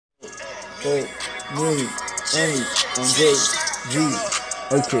Wait, Millie, Annie, and Jay, G.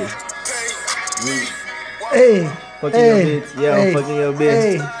 Okay. We Hey, fucking your hey, bitch. Yeah, I'm hey, fucking your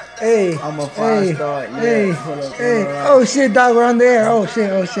bitch. hey, hey, I'm a five hey, star. Yeah, hey, hold up, ain't hey. no lie. Oh shit, dog, we're on the air. Oh shit,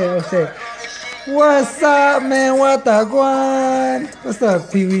 oh shit, oh shit. What's up, man? What the guan? What's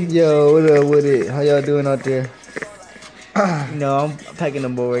up, Pee Wee? Yo, what up with it? How y'all doing out there? You Ah, know, I'm packing the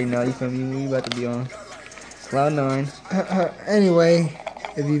boat right now. You feel me? We about to be on Cloud 9. anyway,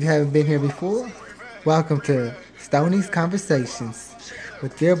 if you haven't been here before, welcome to Stoney's Conversations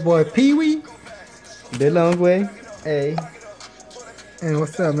with your boy Pee Wee. The long way. Hey. And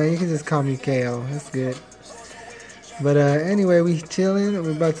what's up, man? You can just call me KO. That's good. But anyway, we chilling.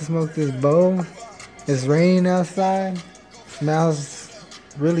 We're about to smoke this bowl. It's raining outside. Smells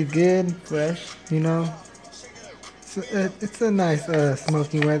really good. Fresh. You know, it's a nice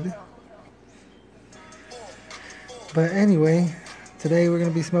smoky weather. But anyway, today we're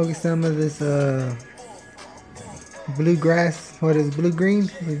gonna be smoking some of this bluegrass. What is blue green?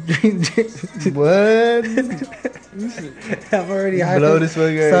 What? I'm already You high. blow this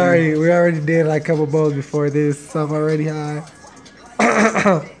fucker already. Sorry, we already did like a couple bowls before this, so I'm already high.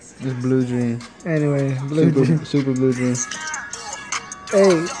 This blue dream. Anyway, blue. Super blue dream.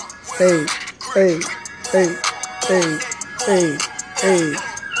 Hey, hey, hey, hey, hey, hey, hey,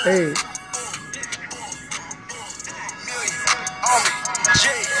 hey.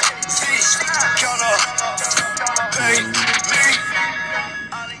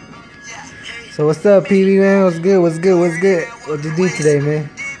 So what's up, PB man? What's good? What's good? What's good? What'd you do today, man?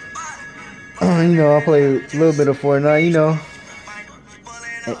 You know, I play a little bit of Fortnite. You know,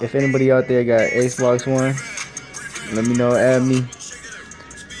 if anybody out there got Xbox One, let me know. Add me.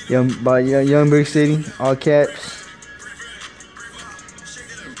 Young Big City, all caps.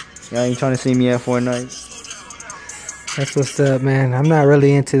 Y'all ain't trying to see me at Fortnite. That's what's up, man. I'm not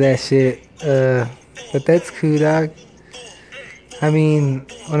really into that shit. But that's cool, dog. I mean,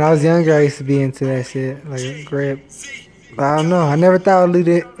 when I was younger, I used to be into that shit, like grip. I don't know. I never thought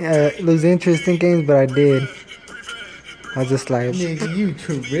I'd lose interest in games, but I did. I was just like, Nigga, you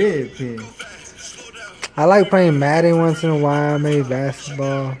tripping. I like playing Madden once in a while, maybe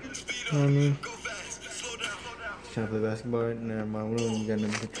basketball. You know what I mean? Trying to play basketball? Never mind. We don't even got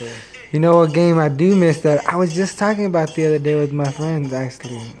nothing to control. You know what game I do miss that I was just talking about the other day with my friends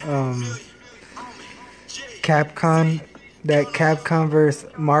actually. Capcom, that Capcom versus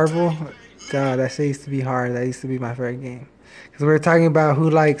Marvel. God, that shit used to be hard. That used to be my favorite game. Cause we were talking about who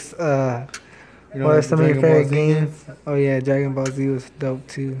likes You what know are the some of your Dragon Ball favorite Z game? games? Oh yeah, Dragon Ball Z was dope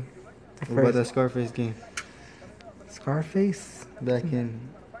too. The What about first that Scarface game? Scarface. Back in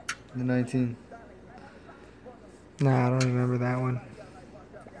the 19. Nah, I don't remember that one.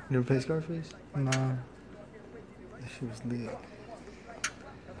 You never played Scarface? Nah. That shit was lit.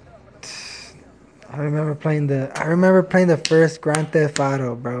 I remember playing the first Grand Theft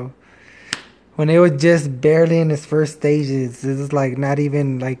Auto, bro. When it was just barely in its first stages. This is like not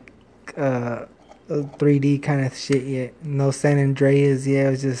even like uh 3D kind of shit yet. No San Andreas yet. It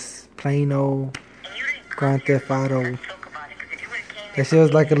was just plain old Grand Theft Auto. That shit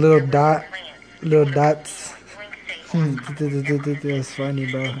was like a little dots. It was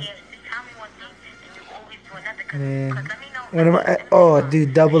funny, bro. Man. Oh,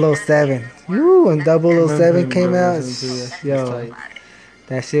 dude, 007. Woo, when I double oh remember 007 playing came Double out, 07 too. That shit was yo, tight.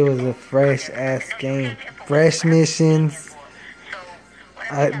 that shit was a fresh ass game. Fresh missions.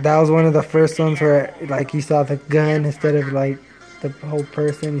 That was one of the first ones where like you saw the gun instead of like the whole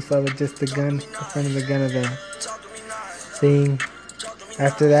person. You saw just the gun, the front of the gun of the thing.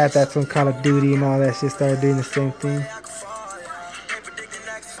 After that, that's when Call of Duty and all that shit started doing the same thing.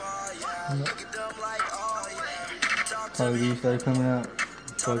 Call of Duty started coming out.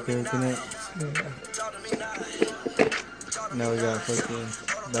 Fucked everything up. Now we got fucking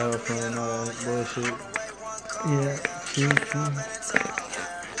Battlefront and all that bullshit. Yeah, true, true.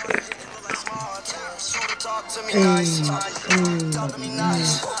 Hey, hey, hey.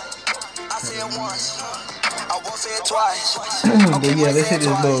 But yeah, let's hit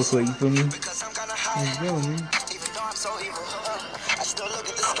this bowl quick. You feel me? Let's go, man.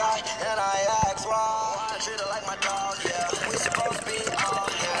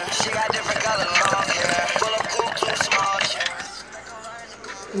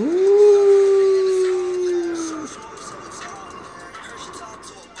 Ooh.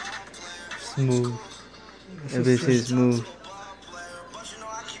 Smooth. That's That what's bitch up. hit smooth.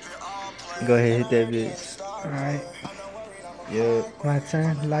 Go ahead, hit that bitch. Alright, Yup. my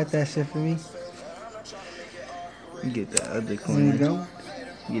turn. Light that shit for me. Get the other There you corner. go.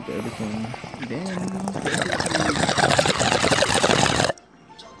 Get the other corner. Damn, nigga, don't fuck that shit.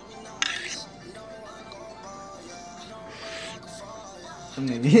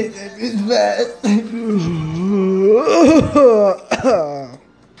 Nigga hit that bitch fast.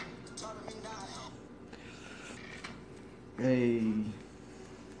 Hey.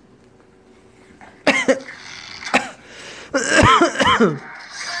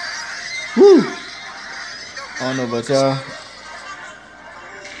 Woo. I don't know about y'all.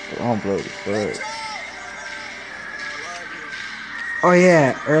 I'm bloated. Fuck. Oh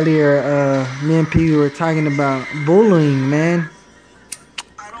yeah, earlier me and P were talking about bullying, man.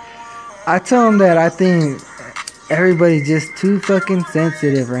 I told him that I think everybody's just too fucking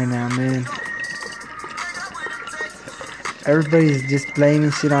sensitive right now, man. Everybody's just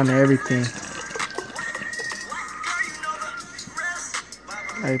blaming shit on everything.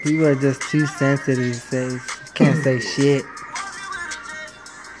 Like, people are just too sensitive these days. Can't say shit.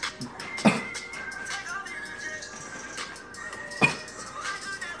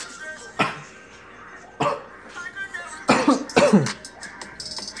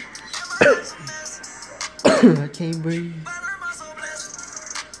 I can't breathe.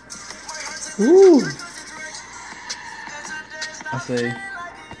 Woo. I say,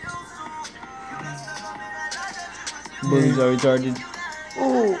 bullies are retarded.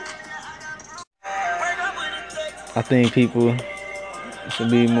 Ooh. I think people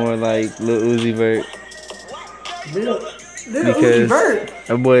should be more like Lil Uzi Vert. Little Because Uzi Vert.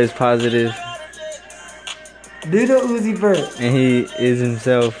 that boy is positive Little Uzi Vert. and he is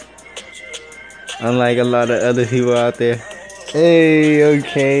himself. Unlike a lot of other people out there. Hey,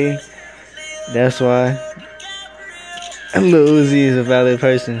 okay. That's why Lil Uzi is a valid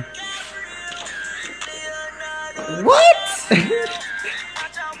person. What?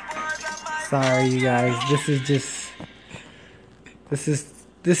 Sorry, you guys.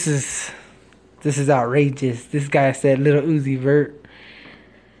 This is outrageous. This guy said Little Uzi Vert.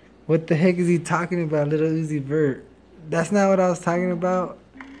 What the heck is he talking about, Little Uzi Vert? That's not what I was talking about.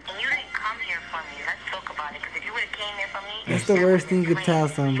 And you didn't come here for me. Let's talk about it. Because if you would have came here for me, That's the worst thing you could tell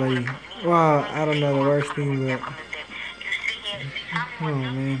somebody. Well, I don't know the worst thing, but oh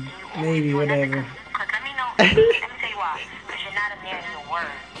man, maybe whatever. Because let me know. Let me tell you why. Because you're not a man of your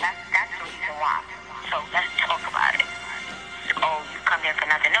word. That's the reason why. So let's talk about it. Oh, you come here for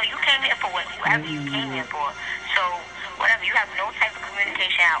nothing. No, you came here for whoever you came here for. So whatever. You have no type of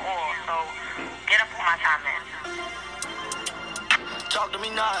communication at all. So get up on my time, man. Talk to me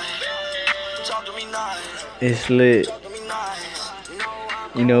nice. Talk to me nice. It's lit. Talk to me nice.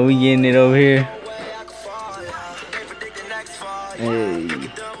 You know, we getting it over here. Hey.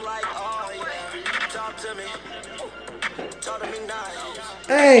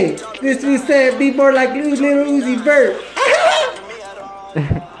 Hey, this we said be more like Little Uzi Vert.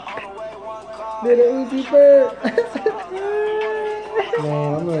 Little Uzi Vert.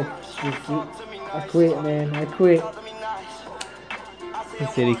 Man, I quit, man. I quit. He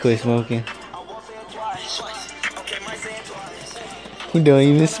said he quit smoking. He don't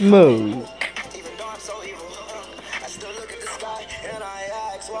even smoke.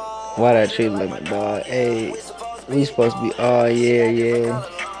 Why that tree looking, dog? Hey, we supposed to be, oh yeah.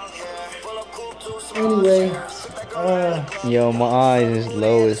 Anyway, Yo, my eyes is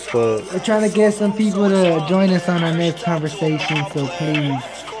low as fuck. we're trying to get some people to join us on our next conversation, so please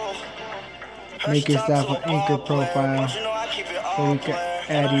make yourself an Anchor profile so we can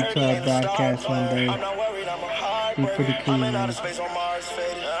add you to our broadcast one day. Be pretty cool, man.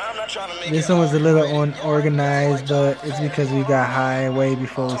 This one was a little unorganized, but it's because we got high way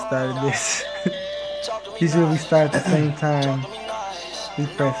before we started this. Usually we start at the same time. We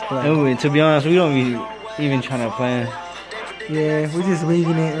press play. And to be honest, we don't be even trying to plan. Yeah, we're just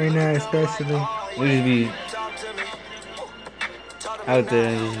winging it right now, especially. We just be out there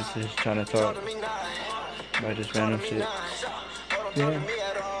and just trying to talk about just random shit. Yeah.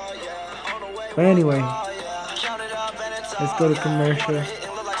 But anyway, let's go to commercial.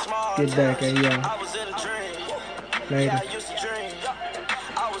 Get back at y'all later.